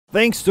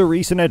Thanks to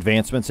recent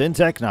advancements in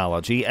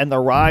technology and the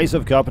rise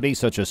of companies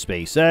such as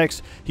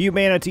SpaceX,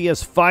 humanity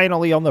is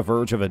finally on the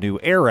verge of a new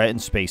era in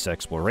space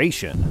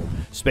exploration.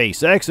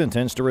 SpaceX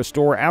intends to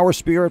restore our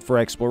spirit for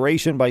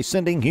exploration by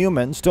sending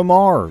humans to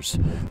Mars.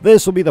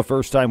 This will be the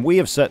first time we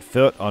have set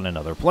foot on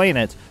another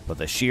planet, but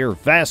the sheer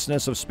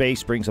vastness of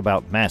space brings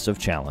about massive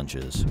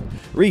challenges.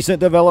 Recent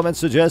developments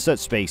suggest that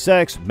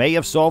SpaceX may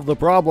have solved the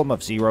problem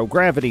of zero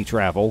gravity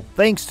travel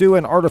thanks to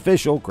an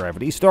artificial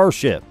gravity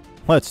starship.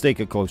 Let's take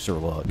a closer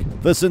look.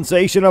 The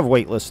sensation of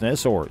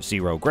weightlessness, or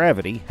zero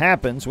gravity,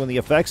 happens when the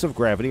effects of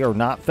gravity are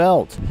not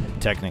felt.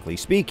 Technically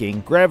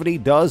speaking, gravity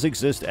does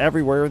exist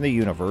everywhere in the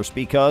universe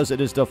because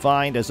it is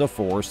defined as a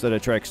force that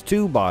attracts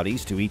two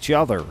bodies to each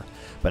other.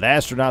 But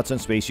astronauts in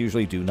space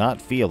usually do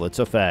not feel its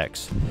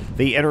effects.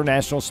 The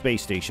International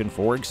Space Station,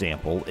 for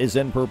example, is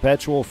in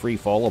perpetual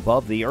freefall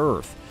above the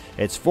Earth.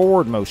 Its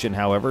forward motion,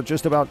 however,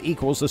 just about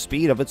equals the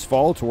speed of its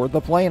fall toward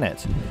the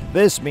planet.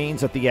 This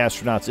means that the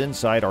astronauts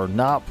inside are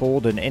not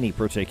pulled in any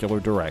particular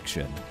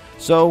direction.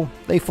 So,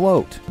 they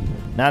float.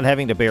 Not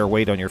having to bear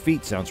weight on your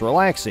feet sounds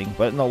relaxing,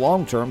 but in the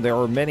long term there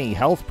are many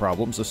health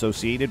problems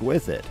associated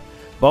with it.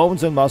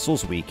 Bones and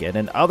muscles weaken,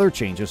 and other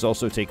changes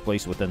also take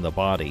place within the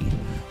body.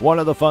 One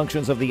of the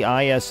functions of the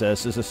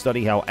ISS is to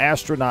study how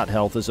astronaut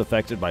health is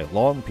affected by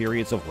long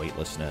periods of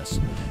weightlessness.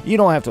 You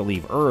don't have to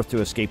leave Earth to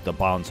escape the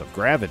bonds of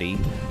gravity.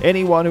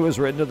 Anyone who has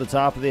ridden to the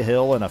top of the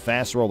hill in a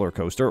fast roller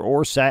coaster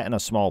or sat in a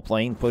small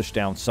plane pushed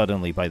down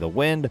suddenly by the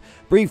wind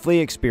briefly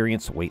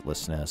experienced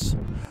weightlessness.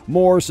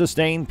 More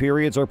sustained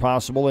periods are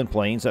possible in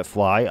planes that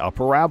fly a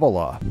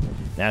parabola.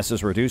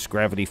 NASA's Reduced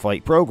Gravity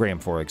Flight program,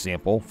 for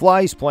example,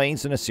 flies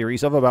planes in a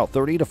series of about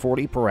 30 to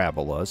 40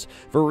 parabolas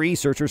for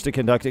researchers to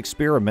conduct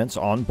experiments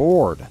on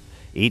board.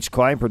 Each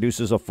climb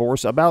produces a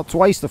force about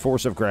twice the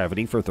force of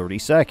gravity for 30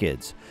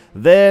 seconds.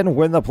 Then,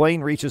 when the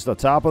plane reaches the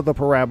top of the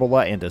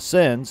parabola and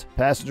descends,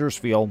 passengers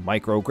feel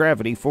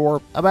microgravity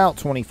for about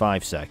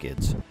 25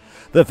 seconds.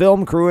 The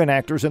film crew and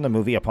actors in the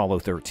movie Apollo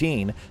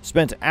 13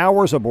 spent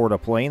hours aboard a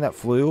plane that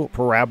flew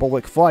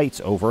parabolic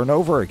flights over and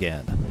over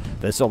again.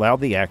 This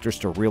allowed the actors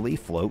to really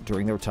float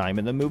during their time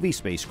in the movie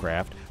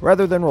spacecraft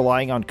rather than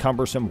relying on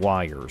cumbersome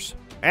wires.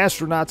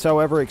 Astronauts,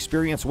 however,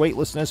 experience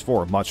weightlessness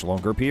for much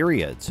longer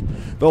periods.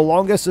 The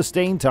longest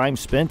sustained time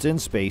spent in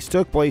space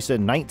took place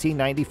in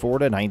 1994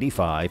 to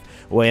 95,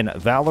 when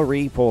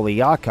Valery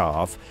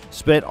Polyakov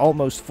spent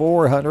almost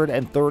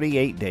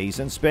 438 days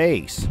in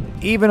space.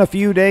 Even a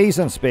few days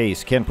in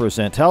space can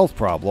present health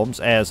problems,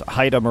 as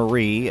Haida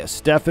Marie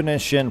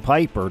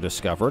Stefanishin-Piper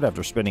discovered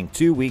after spending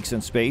 2 weeks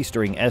in space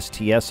during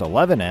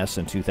STS-11S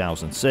in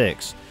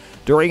 2006.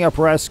 During a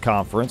press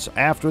conference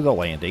after the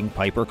landing,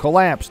 Piper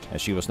collapsed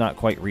as she was not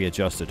quite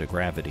readjusted to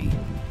gravity.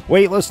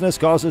 Weightlessness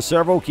causes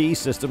several key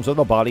systems of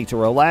the body to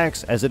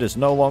relax as it is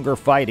no longer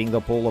fighting the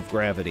pull of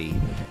gravity.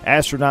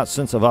 Astronauts'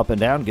 sense of up and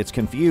down gets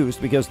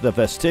confused because the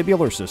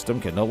vestibular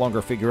system can no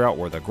longer figure out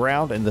where the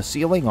ground and the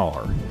ceiling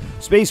are.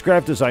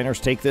 Spacecraft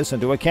designers take this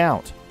into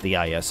account. The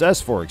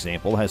ISS, for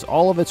example, has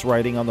all of its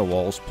writing on the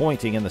walls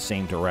pointing in the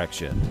same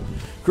direction.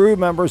 Crew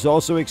members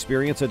also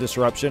experience a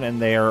disruption in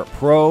their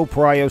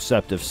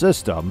proprioceptive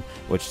system,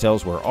 which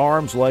tells where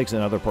arms, legs,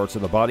 and other parts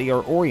of the body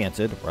are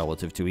oriented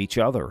relative to each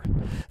other.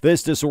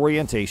 This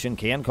disorientation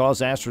can cause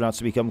astronauts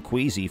to become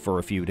queasy for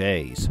a few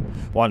days.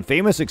 One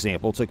famous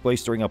example took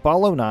place during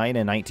Apollo 9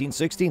 in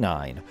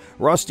 1969.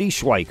 Rusty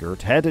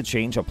Schweickart had to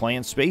change a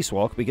planned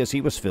spacewalk because he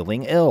was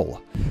feeling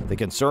ill. The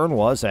concern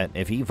was that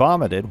if he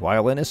vomited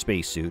while in his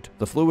spacesuit,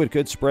 the fluid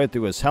could spread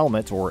through his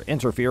helmet or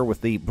interfere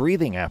with the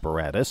breathing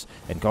apparatus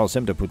and cause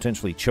him to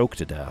potentially choke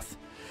to death.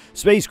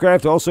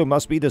 Spacecraft also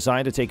must be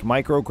designed to take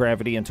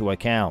microgravity into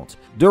account.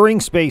 During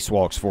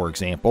spacewalks, for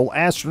example,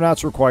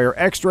 astronauts require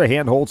extra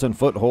handholds and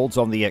footholds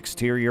on the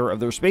exterior of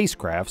their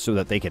spacecraft so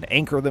that they can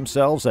anchor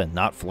themselves and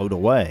not float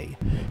away.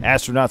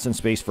 Astronauts in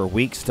space for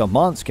weeks to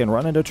months can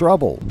run into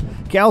trouble.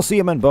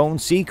 Calcium and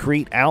bones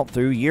secrete out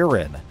through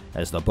urine.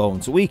 As the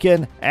bones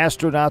weaken,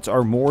 astronauts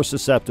are more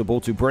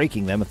susceptible to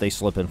breaking them if they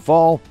slip and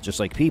fall,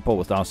 just like people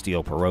with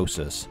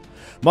osteoporosis.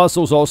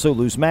 Muscles also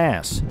lose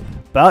mass.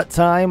 But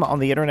time on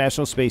the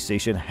International Space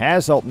Station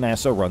has helped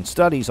NASA run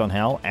studies on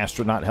how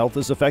astronaut health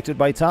is affected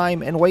by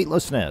time and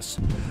weightlessness.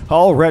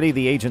 Already,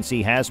 the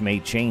agency has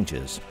made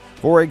changes.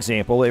 For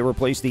example, it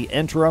replaced the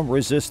interim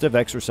resistive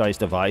exercise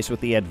device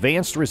with the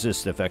advanced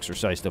resistive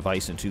exercise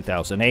device in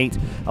 2008,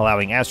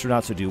 allowing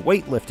astronauts to do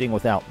weightlifting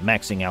without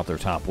maxing out their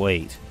top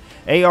weight.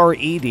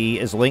 ARED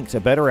is linked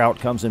to better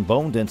outcomes in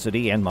bone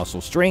density and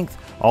muscle strength,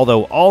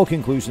 although all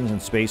conclusions in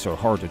space are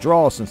hard to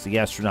draw since the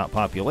astronaut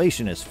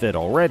population is fit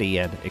already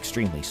and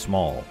extremely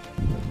small.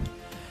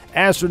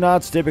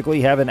 Astronauts typically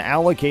have an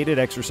allocated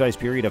exercise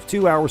period of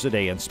 2 hours a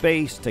day in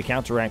space to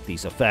counteract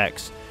these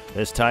effects.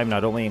 This time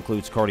not only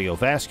includes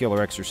cardiovascular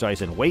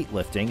exercise and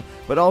weightlifting,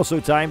 but also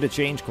time to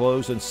change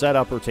clothes and set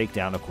up or take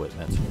down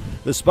equipment.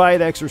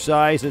 Despite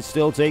exercise, it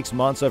still takes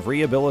months of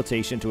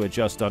rehabilitation to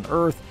adjust on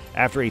Earth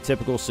after a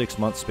typical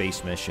 6-month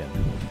space mission.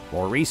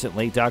 More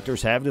recently,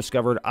 doctors have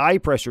discovered eye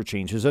pressure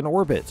changes in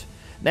orbit.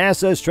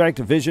 NASA has tracked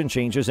vision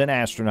changes in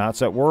astronauts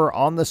that were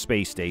on the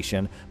space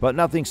station, but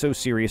nothing so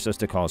serious as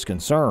to cause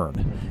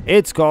concern.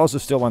 Its cause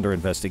is still under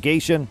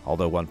investigation,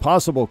 although one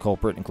possible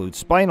culprit includes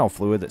spinal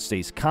fluid that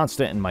stays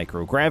constant in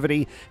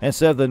microgravity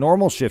instead of the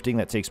normal shifting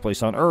that takes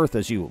place on Earth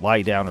as you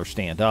lie down or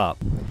stand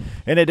up.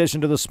 In addition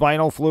to the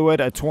spinal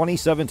fluid, a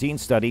 2017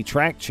 study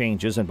tracked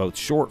changes in both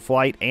short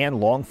flight and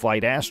long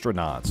flight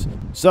astronauts.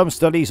 Some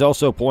studies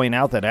also point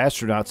out that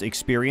astronauts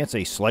experience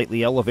a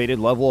slightly elevated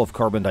level of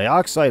carbon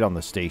dioxide on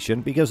the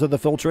station because of the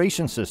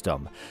filtration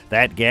system.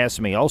 That gas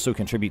may also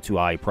contribute to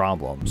eye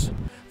problems.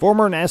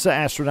 Former NASA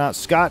astronaut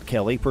Scott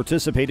Kelly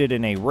participated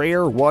in a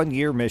rare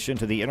one-year mission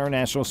to the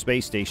International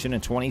Space Station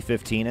in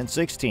 2015 and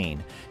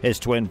 16. His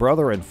twin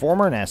brother and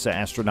former NASA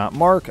astronaut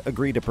Mark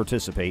agreed to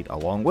participate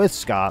along with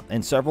Scott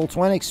in several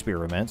twin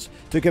experiments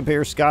to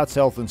compare Scott's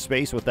health in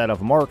space with that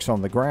of Mark's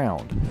on the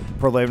ground.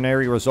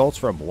 Preliminary results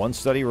from one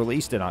study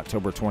released in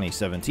October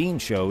 2017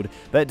 showed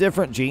that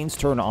different genes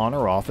turn on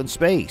or off in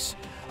space.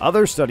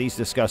 Other studies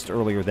discussed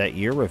earlier that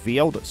year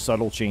revealed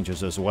subtle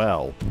changes as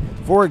well.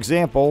 For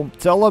example,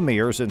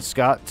 telomeres in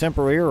Scott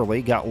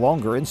temporarily got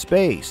longer in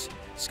space.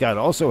 Scott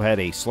also had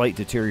a slight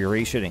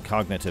deterioration in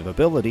cognitive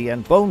ability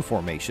and bone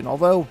formation,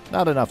 although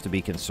not enough to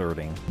be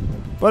concerning.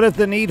 But if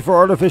the need for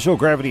artificial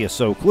gravity is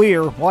so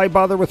clear, why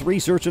bother with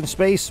research in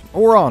space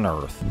or on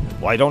Earth?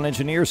 Why don't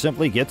engineers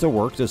simply get to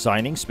work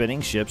designing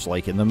spinning ships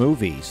like in the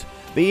movies?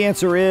 The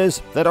answer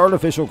is that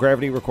artificial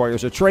gravity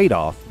requires a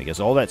trade-off because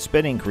all that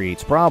spinning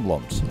creates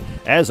problems.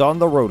 As on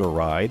the rotor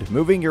ride,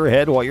 moving your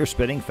head while you're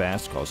spinning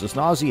fast causes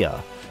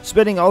nausea.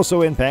 Spinning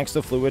also impacts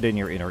the fluid in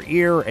your inner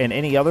ear and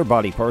any other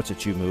body parts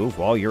that you move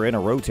while you're in a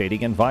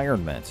rotating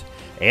environment.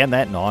 And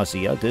that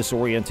nausea,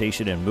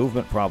 disorientation, and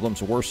movement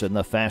problems worsen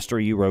the faster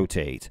you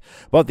rotate.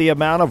 But the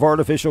amount of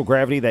artificial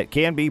gravity that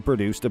can be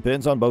produced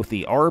depends on both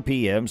the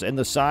RPMs and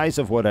the size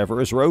of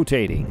whatever is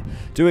rotating.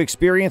 To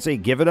experience a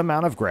given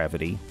amount of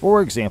gravity,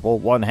 for example,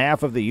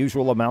 1/2 of the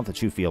usual amount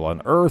that you feel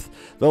on Earth,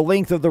 the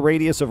length of the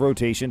radius of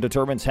rotation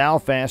determines how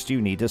fast you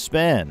need to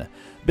spin.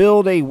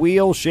 Build a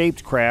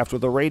wheel-shaped craft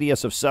with a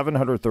radius of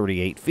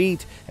 738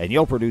 feet, and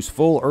you'll produce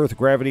full Earth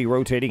gravity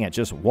rotating at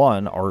just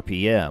 1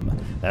 RPM.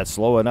 That's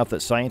slow enough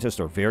that scientists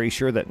are very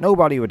sure that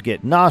nobody would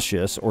get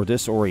nauseous or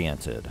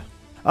disoriented.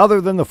 Other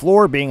than the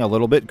floor being a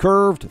little bit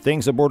curved,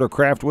 things aboard a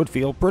craft would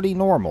feel pretty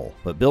normal,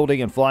 but building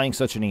and flying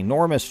such an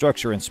enormous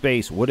structure in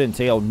space would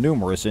entail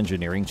numerous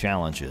engineering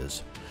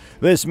challenges.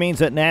 This means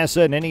that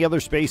NASA and any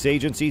other space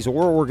agencies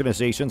or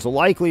organizations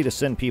likely to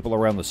send people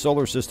around the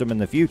solar system in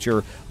the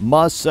future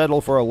must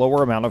settle for a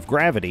lower amount of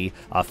gravity,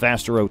 a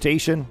faster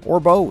rotation, or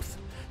both.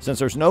 Since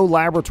there's no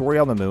laboratory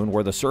on the moon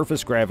where the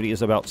surface gravity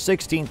is about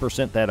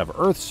 16% that of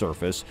Earth's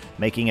surface,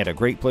 making it a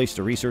great place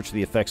to research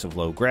the effects of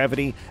low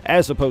gravity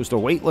as opposed to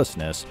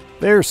weightlessness,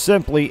 there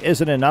simply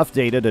isn't enough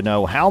data to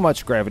know how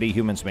much gravity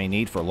humans may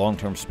need for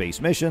long-term space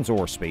missions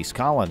or space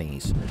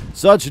colonies.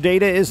 Such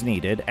data is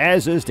needed,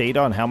 as is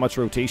data on how much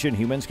rotation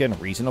humans can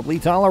reasonably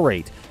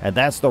tolerate, and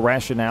that's the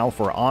rationale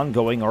for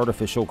ongoing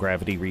artificial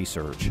gravity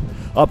research.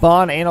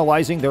 Upon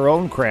analyzing their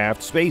own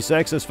craft,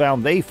 SpaceX has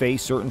found they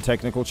face certain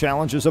technical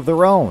challenges of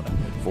their own.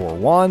 For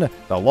one,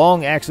 the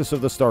long axis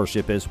of the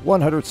Starship is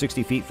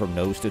 160 feet from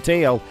nose to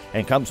tail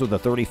and comes with a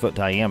 30-foot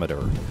diameter.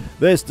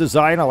 This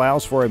design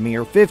allows for a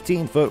mere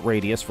 15-foot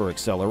radius for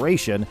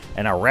acceleration,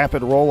 and a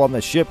rapid roll on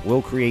the ship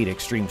will create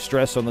extreme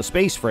stress on the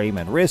space frame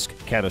and risk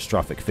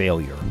catastrophic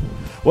failure.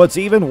 What's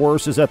even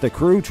worse is that the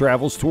crew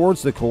travels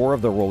towards the core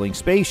of the rolling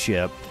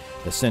spaceship.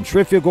 The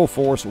centrifugal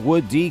force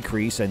would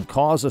decrease and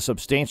cause a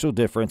substantial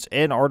difference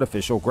in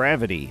artificial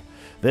gravity.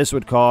 This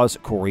would cause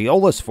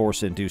Coriolis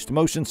force-induced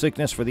motion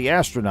sickness for the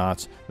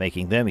astronauts,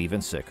 making them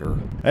even sicker.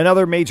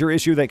 Another major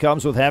issue that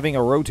comes with having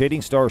a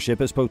rotating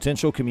starship is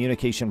potential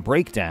communication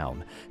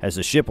breakdown, as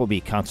the ship will be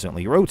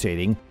constantly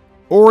rotating.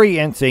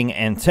 Orienting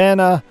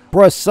antenna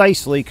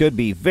precisely could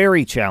be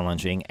very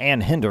challenging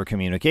and hinder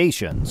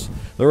communications.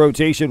 The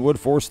rotation would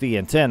force the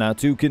antenna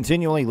to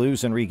continually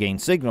lose and regain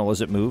signal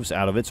as it moves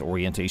out of its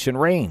orientation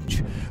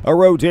range. A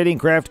rotating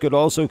craft could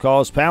also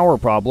cause power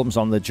problems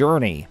on the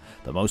journey.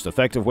 The most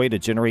effective way to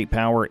generate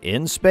power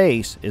in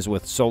space is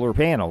with solar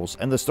panels,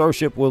 and the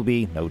Starship will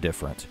be no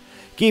different.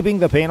 Keeping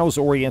the panels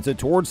oriented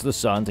towards the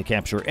sun to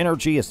capture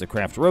energy as the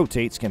craft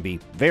rotates can be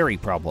very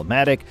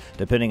problematic,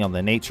 depending on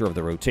the nature of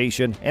the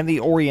rotation and the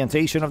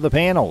orientation of the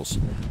panels.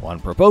 One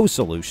proposed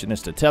solution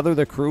is to tether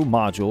the crew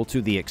module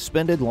to the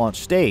expended launch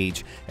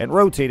stage and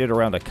rotate it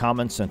around a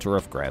common center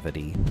of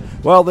gravity.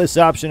 While this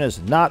option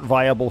is not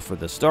viable for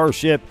the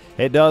Starship,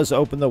 it does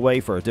open the way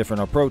for a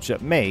different approach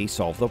that may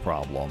solve the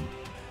problem.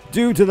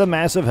 Due to the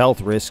massive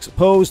health risks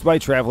posed by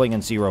traveling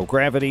in zero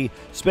gravity,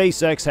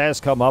 SpaceX has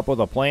come up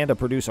with a plan to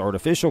produce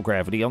artificial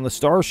gravity on the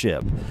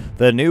Starship.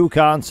 The new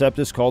concept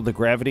is called the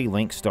Gravity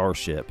Link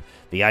Starship.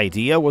 The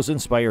idea was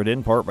inspired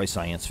in part by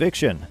science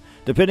fiction.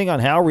 Depending on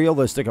how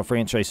realistic a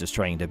franchise is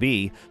trying to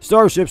be,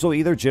 starships will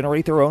either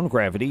generate their own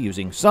gravity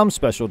using some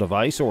special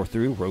device or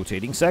through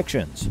rotating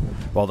sections.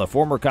 While the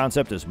former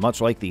concept is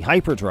much like the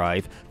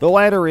hyperdrive, the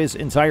latter is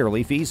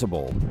entirely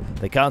feasible.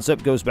 The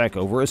concept goes back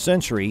over a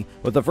century,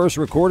 with the first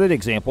recorded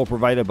example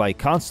provided by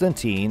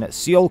Konstantin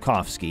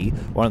Tsiolkovsky,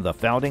 one of the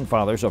founding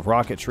fathers of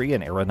rocketry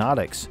and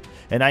aeronautics.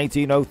 In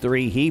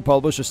 1903, he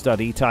published a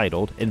study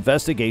titled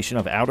Investigation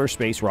of Outer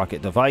Space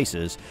Rocket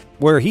Devices,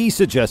 where he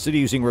suggested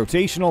using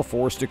rotational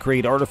force to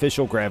create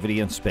artificial gravity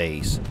in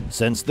space.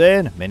 Since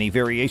then, many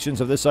variations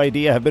of this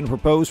idea have been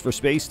proposed for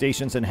space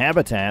stations and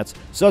habitats,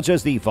 such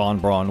as the von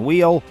Braun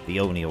wheel, the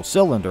O'Neill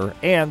cylinder,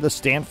 and the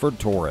Stanford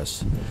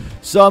torus.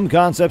 Some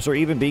concepts are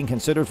even being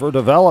considered for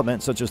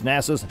development, such as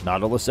NASA's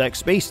Nautilus X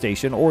space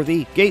station or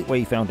the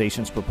Gateway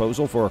Foundation's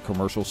proposal for a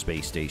commercial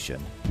space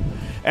station.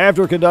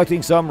 After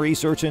conducting some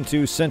research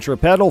into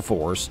centripetal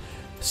force,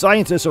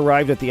 scientists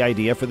arrived at the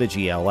idea for the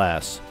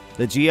GLS.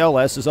 The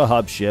GLS is a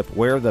hub ship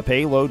where the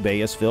payload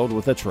bay is filled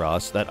with a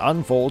truss that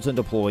unfolds and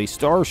deploys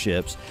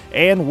starships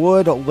and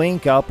would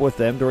link up with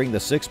them during the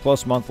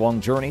 6+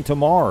 month-long journey to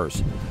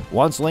Mars.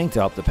 Once linked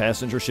up, the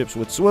passenger ships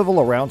would swivel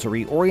around to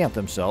reorient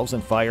themselves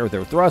and fire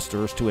their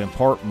thrusters to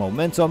impart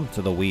momentum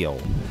to the wheel.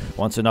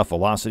 Once enough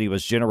velocity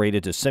was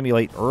generated to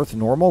simulate Earth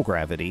normal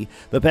gravity,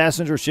 the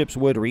passenger ships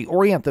would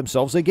reorient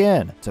themselves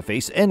again to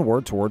face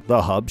inward toward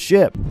the hub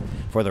ship.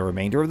 For the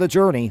remainder of the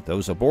journey,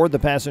 those aboard the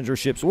passenger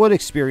ships would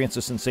experience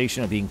a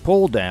sensation of being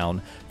pulled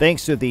down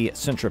thanks to the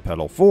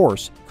centripetal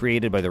force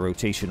created by the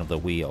rotation of the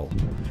wheel.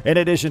 In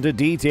addition to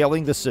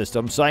detailing the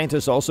system,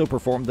 scientists also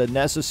performed the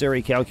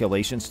necessary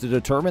calculations to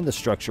determine the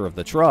structure of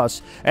the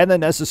truss and the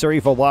necessary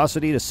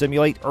velocity to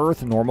simulate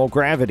Earth normal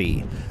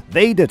gravity.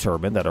 They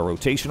determined that a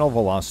rotational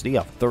velocity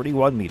of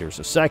 31 meters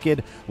a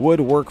second would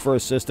work for a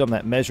system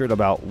that measured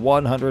about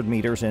 100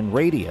 meters in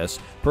radius,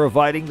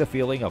 providing the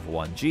feeling of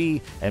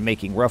 1G and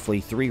making roughly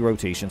 3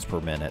 rotations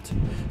per minute.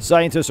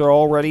 Scientists are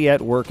already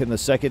at work in the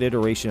second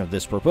iteration of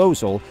this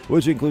proposal,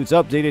 which includes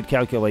updated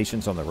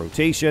calculations on the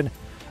rotation,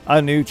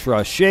 a new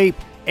truss shape,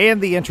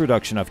 and the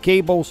introduction of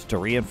cables to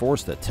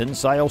reinforce the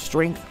tensile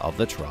strength of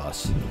the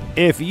truss.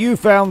 If you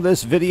found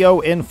this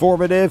video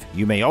informative,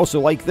 you may also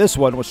like this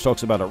one, which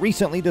talks about a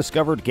recently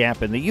discovered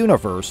gap in the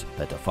universe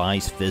that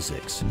defies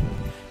physics.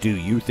 Do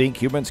you think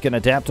humans can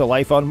adapt to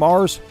life on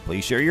Mars?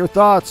 Please share your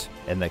thoughts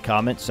in the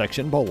comment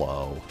section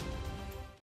below.